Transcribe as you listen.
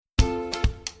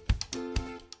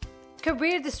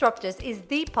Career Disruptors is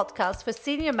the podcast for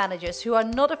senior managers who are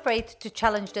not afraid to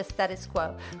challenge the status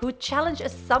quo, who challenge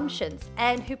assumptions,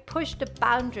 and who push the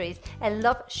boundaries and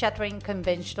love shattering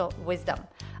conventional wisdom.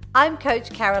 I'm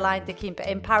Coach Caroline de Kiemper,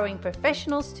 empowering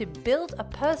professionals to build a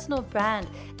personal brand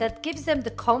that gives them the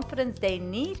confidence they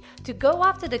need to go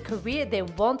after the career they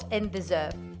want and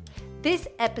deserve. This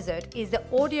episode is the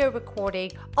audio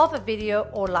recording of a video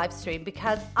or live stream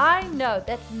because I know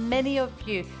that many of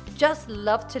you just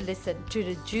love to listen to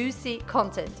the juicy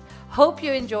content. Hope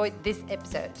you enjoyed this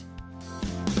episode.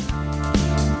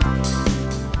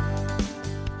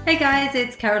 Hey guys,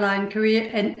 it's Caroline, career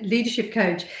and leadership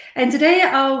coach. And today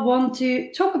I want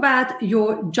to talk about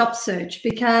your job search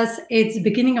because it's the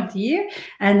beginning of the year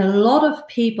and a lot of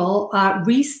people are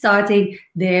restarting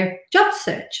their job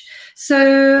search.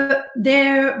 So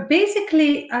there are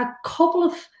basically a couple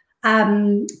of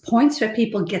points where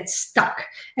people get stuck.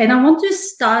 And I want to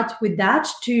start with that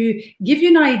to give you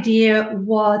an idea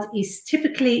what is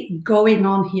typically going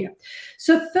on here.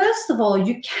 So first of all,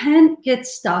 you can get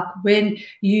stuck when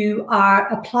you are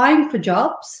applying for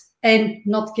jobs and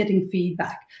not getting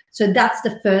feedback. So that's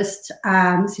the first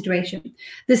situation.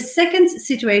 The second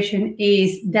situation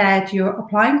is that you're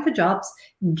applying for jobs,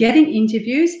 getting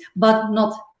interviews, but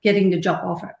not getting the job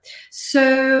offer.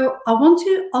 So I want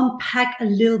to unpack a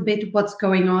little bit what's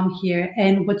going on here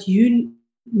and what you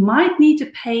might need to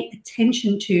pay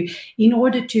attention to in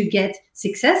order to get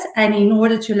success and in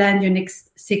order to land your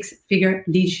next six-figure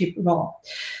leadership role.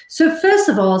 So first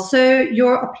of all, so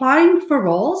you're applying for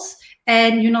roles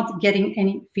and you're not getting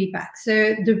any feedback.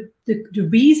 So the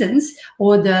reasons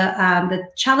or the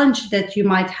challenge that you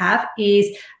might have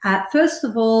is first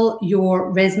of all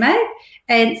your resume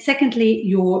and secondly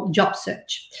your job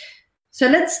search. So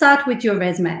let's start with your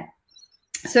resume.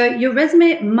 So your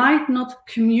resume might not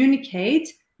communicate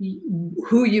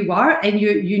who you are and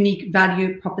your unique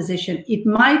value proposition. It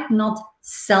might not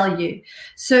sell you.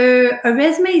 So a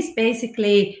resume is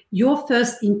basically your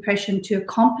first impression to a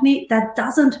company that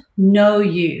doesn't know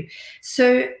you.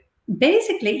 So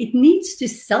basically it needs to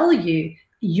sell you.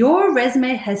 Your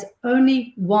resume has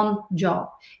only one job,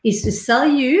 is to sell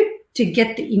you to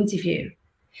get the interview.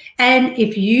 And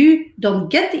if you don't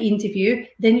get the interview,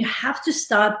 then you have to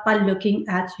start by looking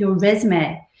at your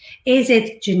resume. Is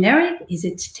it generic? Is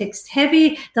it text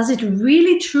heavy? Does it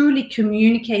really truly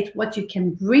communicate what you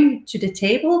can bring to the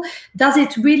table? Does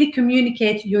it really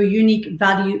communicate your unique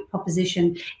value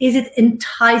proposition? Is it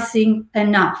enticing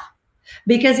enough?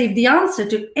 Because if the answer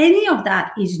to any of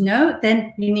that is no,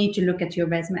 then you need to look at your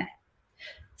resume.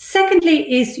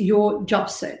 Secondly is your job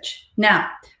search. Now,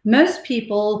 most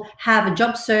people have a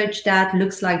job search that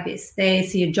looks like this. They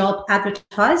see a job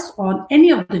advertised on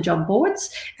any of the job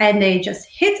boards and they just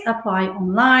hit apply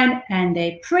online and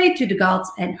they pray to the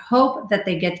gods and hope that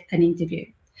they get an interview.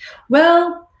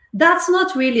 Well, that's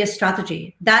not really a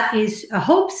strategy. That is a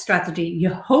hope strategy.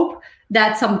 You hope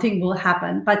that something will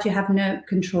happen, but you have no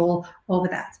control over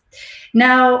that.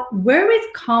 Now, where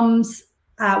it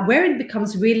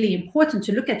becomes really important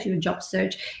to look at your job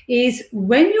search is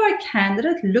when you're a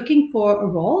candidate looking for a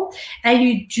role and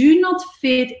you do not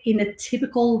fit in a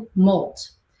typical mold.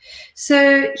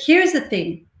 So here's the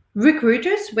thing.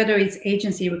 Recruiters, whether it's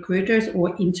agency recruiters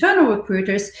or internal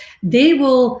recruiters, they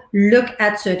will look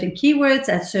at certain keywords,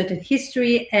 at certain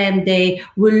history, and they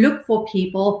will look for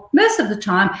people most of the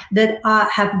time that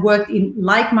have worked in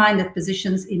like-minded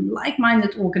positions, in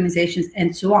like-minded organizations,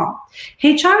 and so on.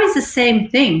 HR is the same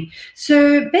thing.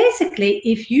 So basically,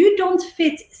 if you don't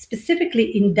fit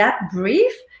specifically in that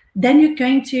brief, then you're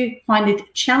going to find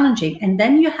it challenging. And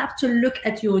then you have to look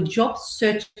at your job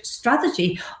search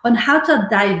strategy on how to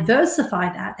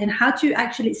diversify that and how to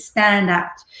actually stand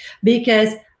out.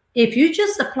 Because if you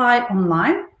just apply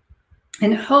online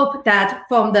and hope that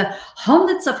from the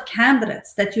hundreds of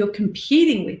candidates that you're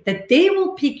competing with, that they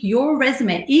will pick your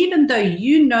resume, even though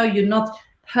you know you're not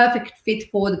perfect fit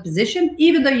for the position,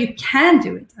 even though you can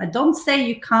do it. I don't say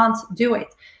you can't do it.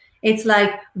 It's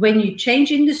like when you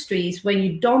change industries, when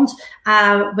you don't,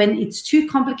 when it's too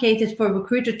complicated for a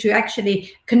recruiter to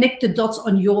actually connect the dots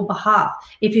on your behalf.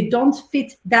 If you don't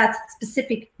fit that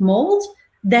specific mold,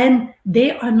 then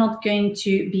they are not going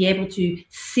to be able to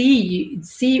see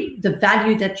the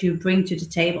value that you bring to the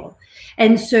table.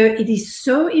 And so it is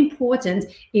so important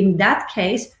in that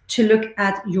case to look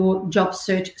at your job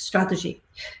search strategy.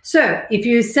 So if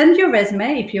you send your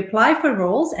resume, if you apply for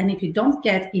roles, and if you don't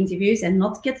get interviews and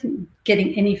not getting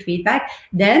any feedback,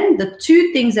 then the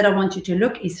two things that I want you to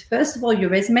look is, first of all, your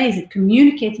resume. Is it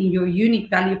communicating your unique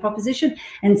value proposition?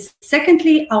 And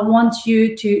secondly, I want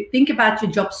you to think about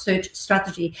your job search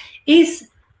strategy. Is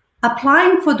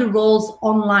applying for the roles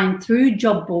online through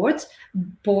job boards,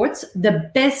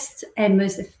 the best and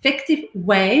most effective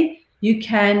way you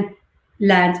can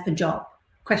land a job?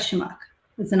 Question mark.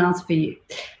 That's an answer for you.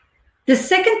 The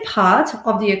second part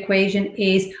of the equation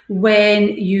is when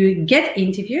you get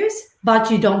interviews,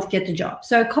 but you don't get the job.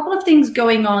 So a couple of things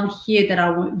going on here that I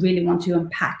really want to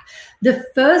unpack. The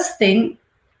first thing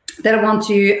that I want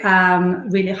to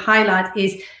really highlight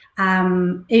is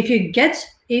if you get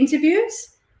interviews,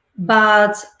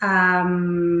 but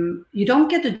you don't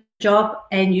get the job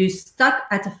and you're stuck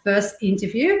at the first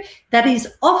interview, that is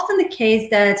often the case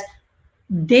that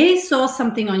they saw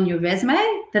something on your resume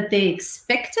that they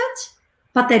expected,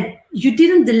 but that you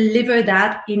didn't deliver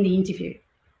that in the interview.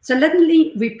 So let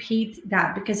me repeat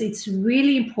that because it's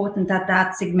really important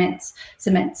that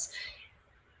cements.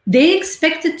 They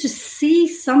expected to see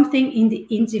something in the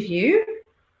interview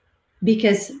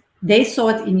because they saw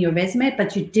it in your resume,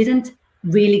 but you didn't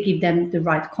really give them the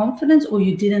right confidence or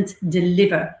you didn't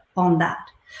deliver on that.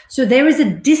 So there is a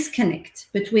disconnect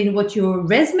between what your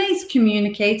resume is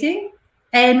communicating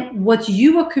and what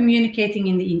you are communicating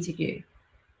in the interview.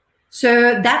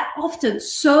 So that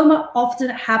so often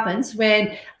happens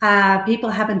when people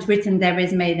haven't written their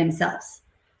resume themselves.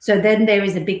 So then there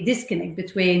is a big disconnect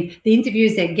between the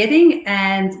interviews they're getting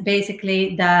and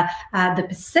basically the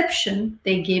perception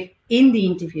they give in the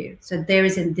interview. So there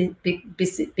is a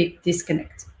big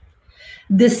disconnect.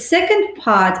 The second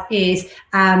part is,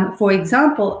 for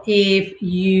example, if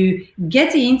you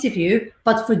get the interview,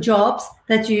 but for jobs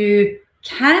that you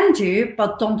can do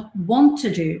but don't want to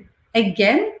do,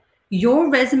 again, your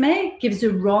resume gives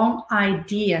the wrong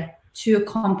idea to a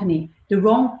company, the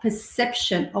wrong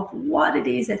perception of what it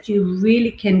is that you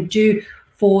really can do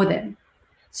for them.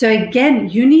 So again,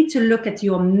 you need to look at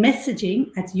your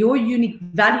messaging, at your unique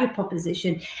value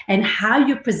proposition and how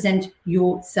you present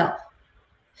yourself.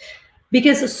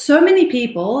 Because so many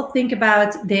people think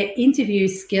about their interview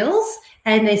skills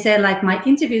and they say like, my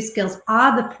interview skills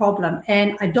are the problem.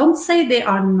 And I don't say they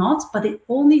are not, but it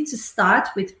all needs to start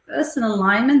with first an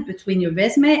alignment between your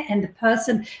resume and the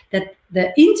person that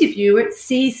the interviewer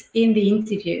sees in the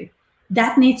interview.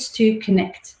 That needs to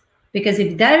connect. Because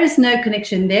if there is no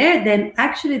connection there, then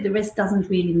actually the rest doesn't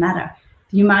really matter.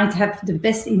 You might have the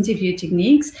best interview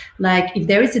techniques. Like if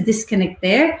there is a disconnect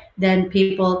there, then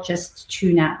people just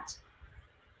tune out.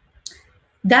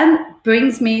 That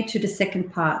brings me to the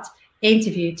second part,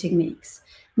 interview techniques.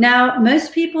 Now,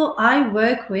 most people I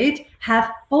work with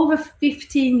have over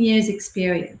 15 years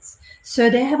experience. So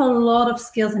they have a lot of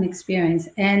skills and experience.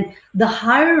 And the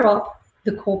higher up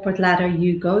the corporate ladder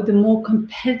you go, the more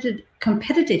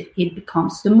competitive it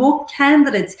becomes, the more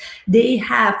candidates they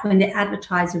have when they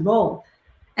advertise a role.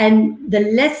 And the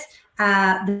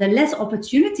less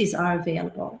opportunities are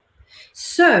available.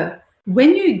 So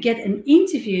when you get an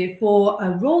interview for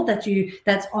a role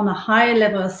that's on a higher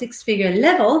level, a six-figure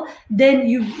level, then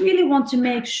you really want to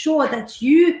make sure that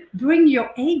you bring your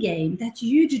A game, that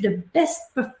you do the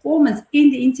best performance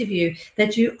in the interview,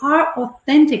 that you are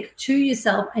authentic to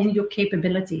yourself and your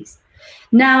capabilities.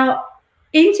 Now,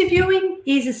 interviewing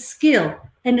is a skill,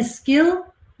 and a skill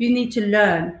you need to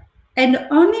learn. And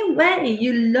the only way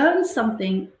you learn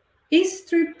something is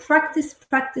through practice.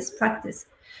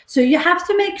 So you have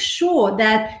to make sure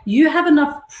that you have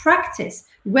enough practice,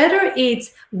 whether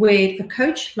it's with a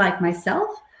coach like myself,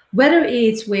 whether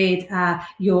it's with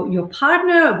your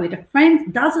partner, with a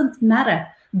friend, doesn't matter.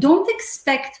 Don't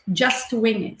expect just to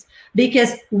wing it,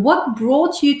 because what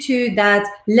brought you to that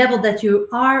level that you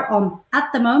are on at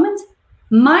the moment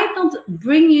might not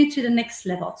bring you to the next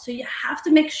level. So you have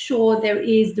to make sure there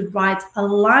is the right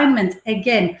alignment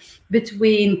again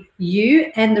between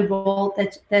you and the role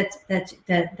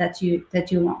that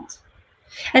you want.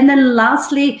 And then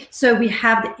lastly, so we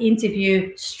have the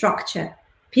interview structure.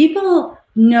 People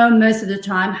know most of the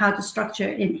time how to structure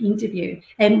an interview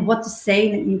and what to say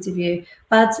in an interview.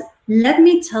 But let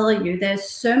me tell you, there's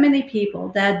so many people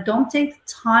that don't take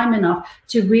time enough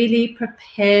to really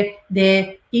prepare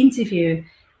their interviews.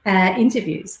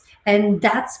 And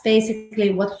that's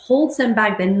basically what holds them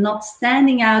back. They're not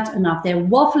standing out enough. They're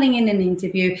waffling in an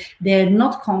interview. They're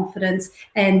not confident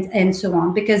and so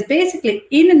on. Because basically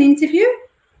in an interview,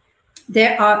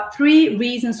 there are 3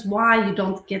 reasons why you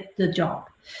don't get the job.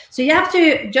 So you have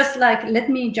to let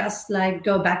me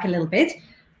go back a little bit.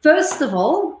 First of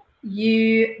all,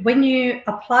 when you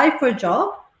apply for a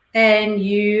job and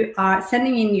you are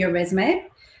sending in your resume,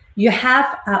 you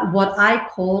have what I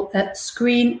call a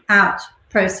screen out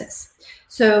process.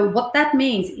 So what that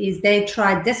means is they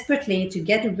try desperately to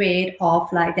get rid of,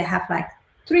 they have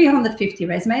 350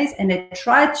 resumes, and they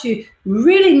try to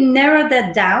really narrow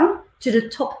that down to the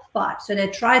top 5. So they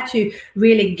try to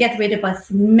really get rid of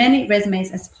as many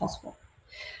resumes as possible.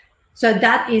 So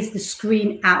that is the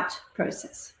screen out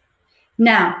process.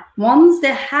 Now, once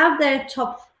they have their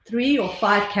top 3 or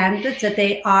 5 candidates that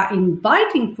they are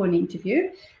inviting for an interview,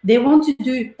 they want to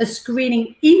do a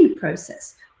screening in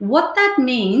process. What that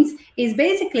means is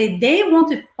basically they want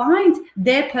to find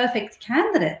their perfect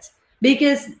candidate,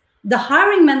 because the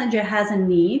hiring manager has a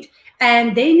need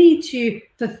and they need to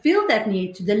fulfill that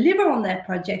need to deliver on that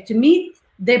project, to meet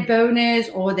their bonus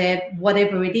or their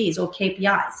whatever it is, or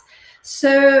KPIs.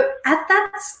 So at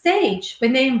that stage,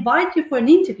 when they invite you for an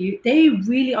interview, they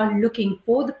really are looking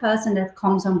for the person that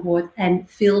comes on board and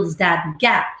fills that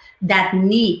gap, that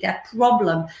need, that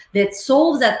problem, that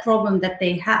solves that problem that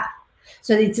they have.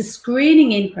 So it's a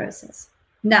screening in process.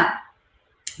 Now,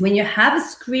 when you have a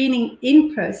screening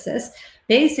in process,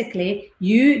 basically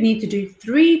you need to do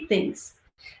 3 things.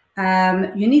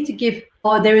 You need to give,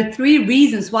 there are 3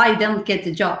 reasons why you don't get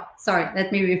the job. Sorry,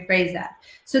 let me rephrase that.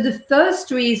 So the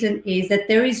first reason is that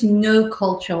there is no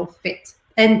cultural fit,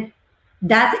 and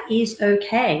that is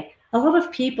okay. A lot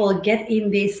of people get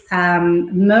in this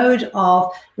mode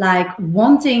of like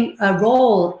wanting a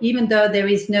role, even though there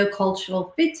is no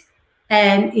cultural fit,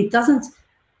 and it doesn't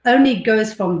only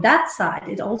goes from that side,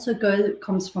 it also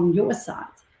comes from your side.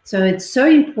 So it's so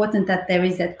important that there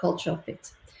is that cultural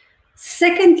fit.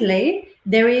 Secondly,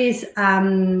 there is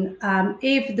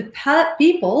if the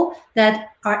people that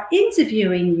are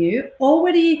interviewing you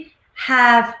already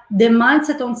have their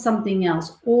mindset on something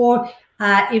else, or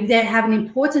if they have an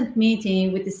important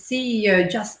meeting with the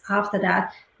CEO just after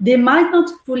that, they might not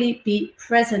fully be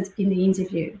present in the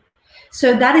interview.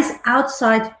 So that is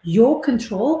outside your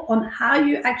control on how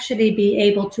you actually be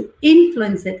able to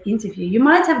influence that interview. You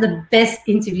might have the best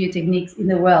interview techniques in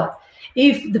the world.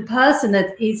 If the person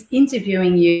that is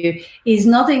interviewing you is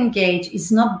not engaged, is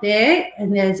not there,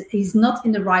 and is not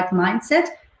in the right mindset,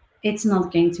 it's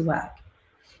not going to work.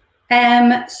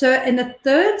 And the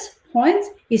third point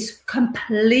is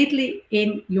completely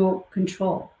in your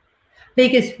control,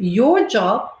 because your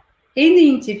job in the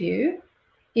interview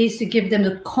is to give them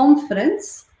the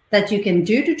confidence that you can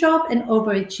do the job and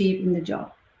overachieve in the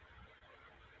job.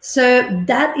 So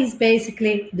that is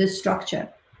basically the structure.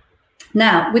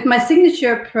 Now, with my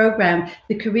signature program,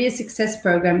 the Career Success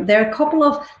Program, there are a couple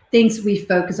of things we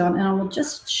focus on, and I will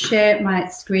just share my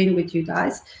screen with you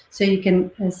guys so you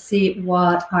can see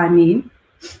what I mean.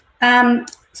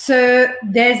 So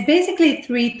there's basically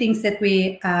 3 things that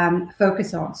we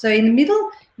focus on. So in the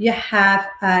middle, you have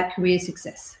career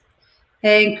success.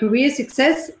 And career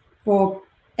success for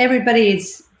everybody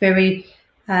is very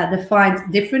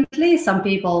defined differently. Some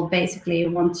people basically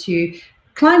want to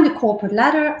climb the corporate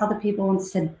ladder. Other people want to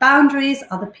set boundaries.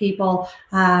 Other people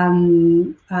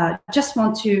just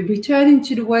want to return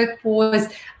into the workforce.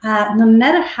 No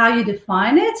matter how you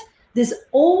define it, there's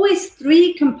always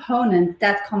 3 components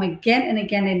that come again and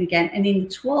again and again. And in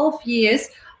 12 years,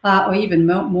 or even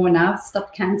more now,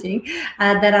 stop counting,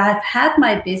 that I've had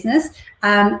my business,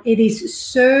 it is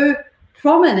so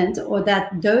prominent, or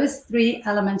that those 3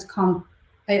 elements are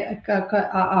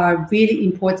really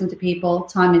important to people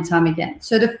time and time again.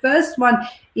 So the first one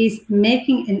is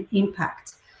making an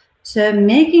impact. So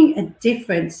making a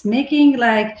difference, making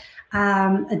like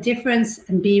a difference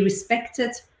and be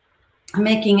respected,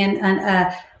 making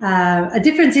a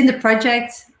difference in the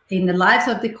project, in the lives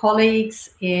of the colleagues,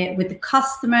 with the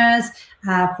customers,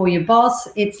 for your boss.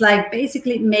 It's like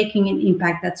basically making an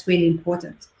impact. That's really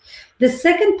important. The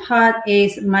second part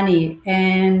is money.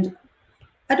 And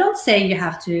I don't say you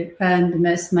have to earn the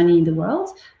most money in the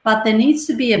world, but there needs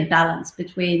to be a balance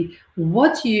between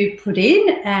what you put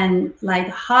in and like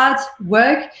hard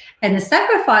work and the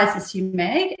sacrifices you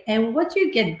make and what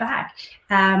you get back.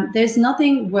 There's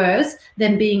nothing worse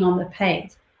than being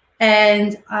underpaid.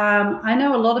 And I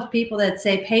know a lot of people that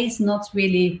say pay is not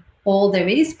really all there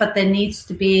is, but there needs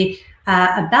to be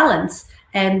a balance,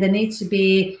 and there needs to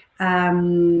be there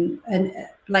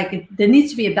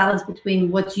needs to be a balance between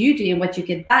what you do and what you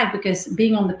get back, because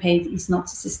being underpaid is not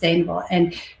sustainable,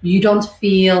 and you don't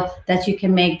feel that you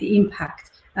can make the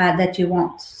impact that you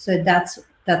want. So that's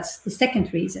the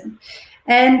second reason.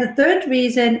 And the third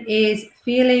reason is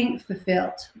feeling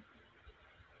fulfilled.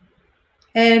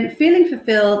 And feeling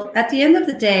fulfilled at the end of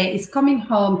the day is coming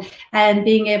home and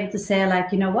being able to say, like,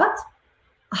 you know what?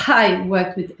 I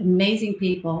worked with amazing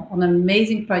people on an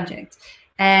amazing project,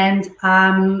 and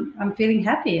I'm feeling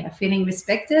happy. I'm feeling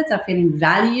respected. I'm feeling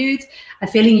valued. I'm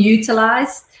feeling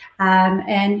utilized,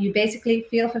 and you basically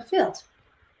feel fulfilled.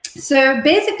 So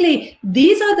basically,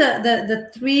 these are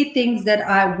the 3 things that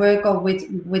I work on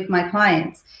with my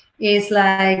clients. is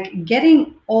like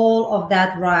getting all of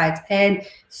that right. And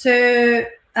so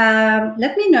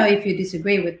let me know if you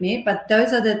disagree with me, but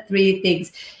those are the three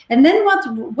things. And then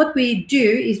what we do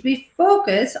is we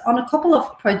focus on a couple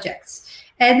of projects.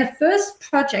 And the first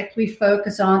project we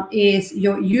focus on is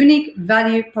your unique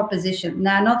value proposition.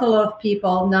 Now, not a lot of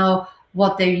people know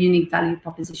what their unique value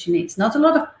proposition is. Not a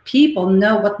lot of people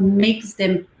know what makes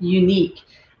them unique.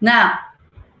 Now,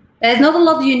 there's not a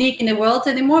lot unique in the world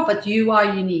anymore, but you are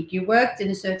unique. You worked in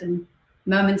a certain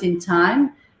moment in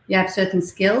time. You have certain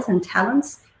skills and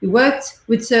talents. You worked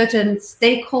with certain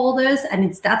stakeholders, and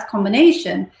it's that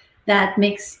combination that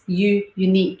makes you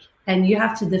unique. And you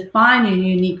have to define your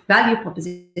unique value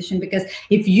proposition, because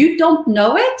if you don't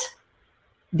know it,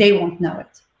 they won't know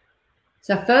it.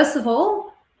 So first of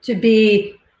all, to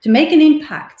make an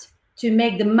impact, to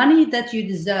make the money that you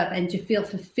deserve and to feel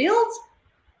fulfilled,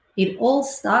 it all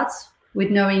starts with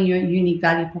knowing your unique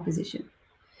value proposition.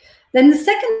 Then the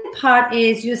second part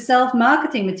is your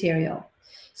self-marketing material.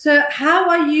 So how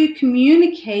are you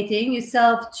communicating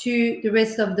yourself to the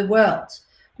rest of the world?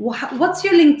 What's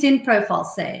your LinkedIn profile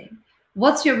saying?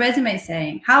 What's your resume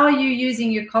saying? How are you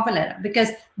using your cover letter?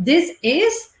 Because this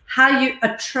is how you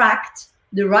attract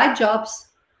the right jobs,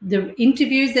 the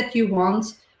interviews that you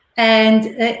want,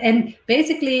 and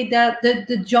basically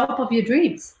the job of your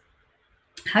dreams.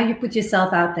 How you put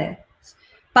yourself out there.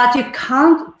 But you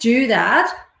can't do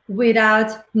that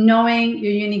without knowing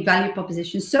your unique value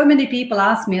proposition. So many people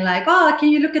ask me like, oh, can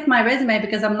you look at my resume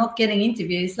because I'm not getting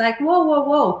interviews? Like,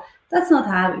 whoa. That's not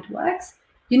how it works.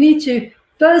 You need to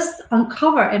first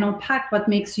uncover and unpack what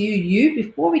makes you you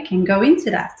before we can go into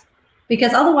that.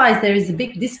 Because otherwise there is a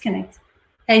big disconnect.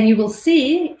 And you will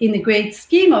see in the great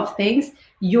scheme of things,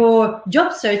 your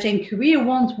job search and career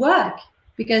won't work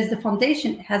because the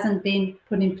foundation hasn't been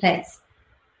put in place.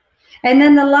 And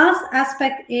then the last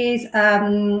aspect is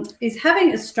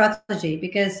having a strategy,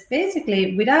 because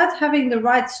basically without having the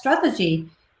right strategy,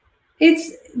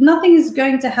 nothing is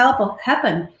going to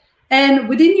happen. And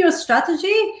within your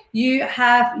strategy, you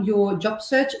have your job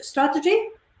search strategy,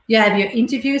 you have your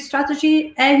interview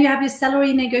strategy, and you have your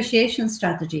salary negotiation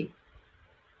strategy.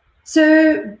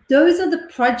 So those are the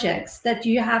projects that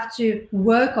you have to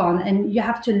work on, and you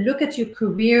have to look at your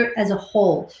career as a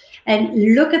whole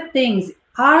and look at things.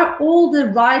 Are all the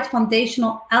right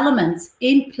foundational elements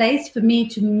in place for me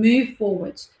to move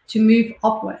forwards, to move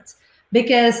upwards?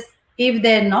 Because if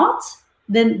they're not,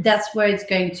 then that's where it's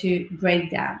going to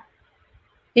break down.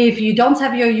 If you don't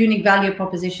have your unique value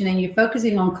proposition and you're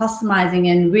focusing on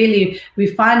customizing and really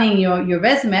refining your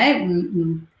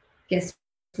resume, guess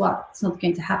what? It's not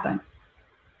going to happen.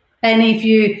 And if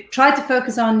you try to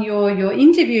focus on your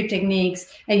interview techniques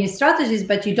and your strategies,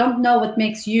 but you don't know what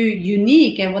makes you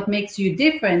unique and what makes you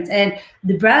different, and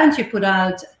the brand you put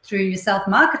out through your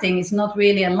self-marketing is not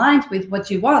really aligned with what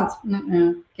you want,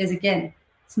 because again,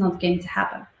 it's not going to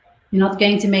happen. You're not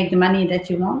going to make the money that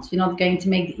you want. You're not going to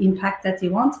make the impact that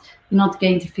you want. You're not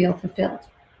going to feel fulfilled.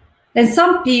 And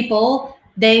some people,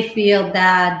 they feel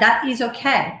that is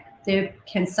okay. They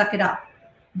can suck it up.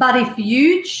 But if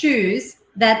you choose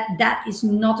that is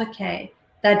not okay,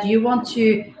 that you want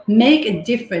to make a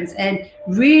difference and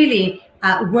really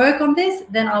work on this,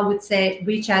 then I would say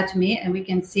reach out to me and we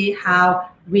can see how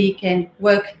we can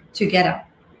work together.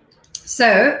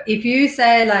 So if you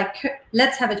say like,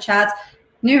 let's have a chat,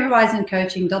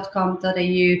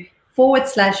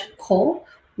 newhorizoncoaching.com.au/call.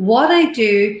 What I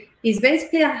do is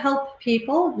basically I help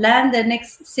people land their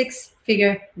next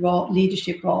six-figure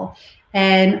leadership role.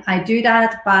 And I do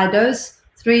that by those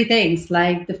three things,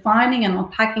 like defining and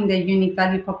unpacking their unique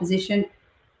value proposition,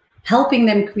 helping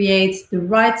them create the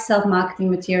right self-marketing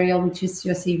material, which is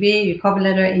your CV, your cover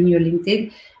letter, and your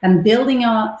LinkedIn, and building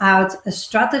out a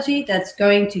strategy that's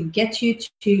going to get you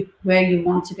to where you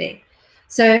want to be.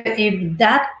 So if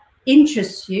that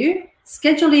interests you,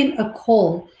 schedule in a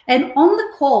call. And on the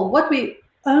call, what we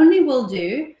only will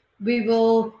do, we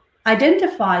will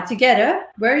identify together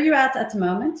where you're at the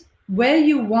moment, where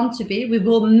you want to be. We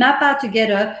will map out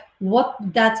together what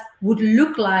that would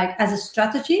look like as a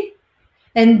strategy.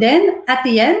 And then at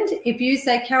the end, if you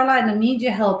say, Caroline, I need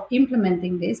your help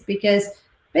implementing this, because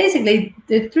basically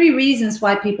the three reasons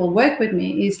why people work with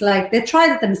me is like they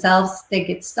tried it themselves, they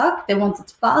get stuck, they want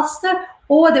it faster,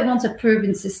 or they want a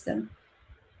proven system,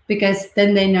 because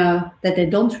then they know that they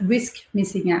don't risk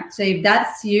missing out. So if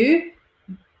that's you,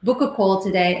 book a call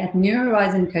today at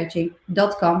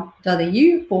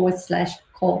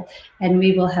newhorizoncoaching.com.au/call, and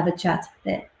we will have a chat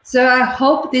there. So I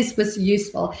hope this was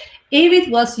useful. If it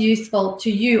was useful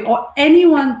to you or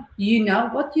anyone you know,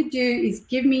 what you do is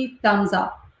give me thumbs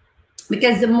up.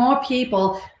 Because the more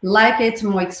people like it, the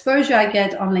more exposure I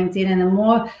get on LinkedIn, and the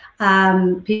more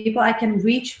people I can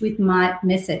reach with my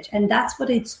message. And that's what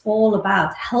it's all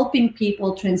about, helping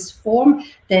people transform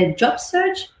their job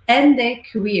search and their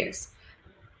careers.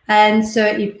 And so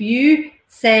if you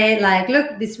say like,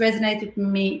 look, this resonated with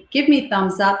me, give me a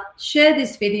thumbs up, share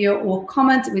this video, or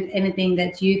comment with anything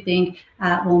that you think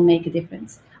will make a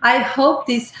difference. I hope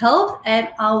this helped, and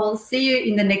I will see you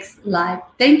in the next live.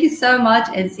 Thank you so much,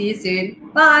 and see you soon.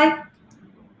 Bye.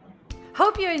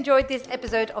 Hope you enjoyed this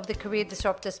episode of the Career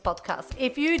Disruptors podcast.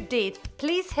 If you did,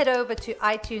 please head over to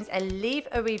iTunes and leave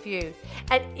a review.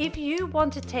 And if you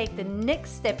want to take the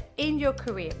next step in your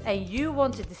career and you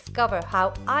want to discover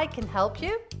how I can help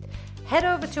you, head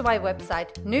over to my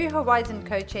website,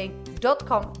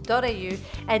 newhorizoncoaching.com.au,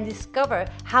 and discover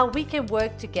how we can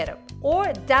work together,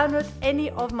 or download any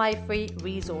of my free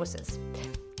resources.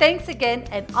 Thanks again,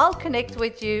 and I'll connect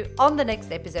with you on the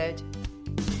next episode.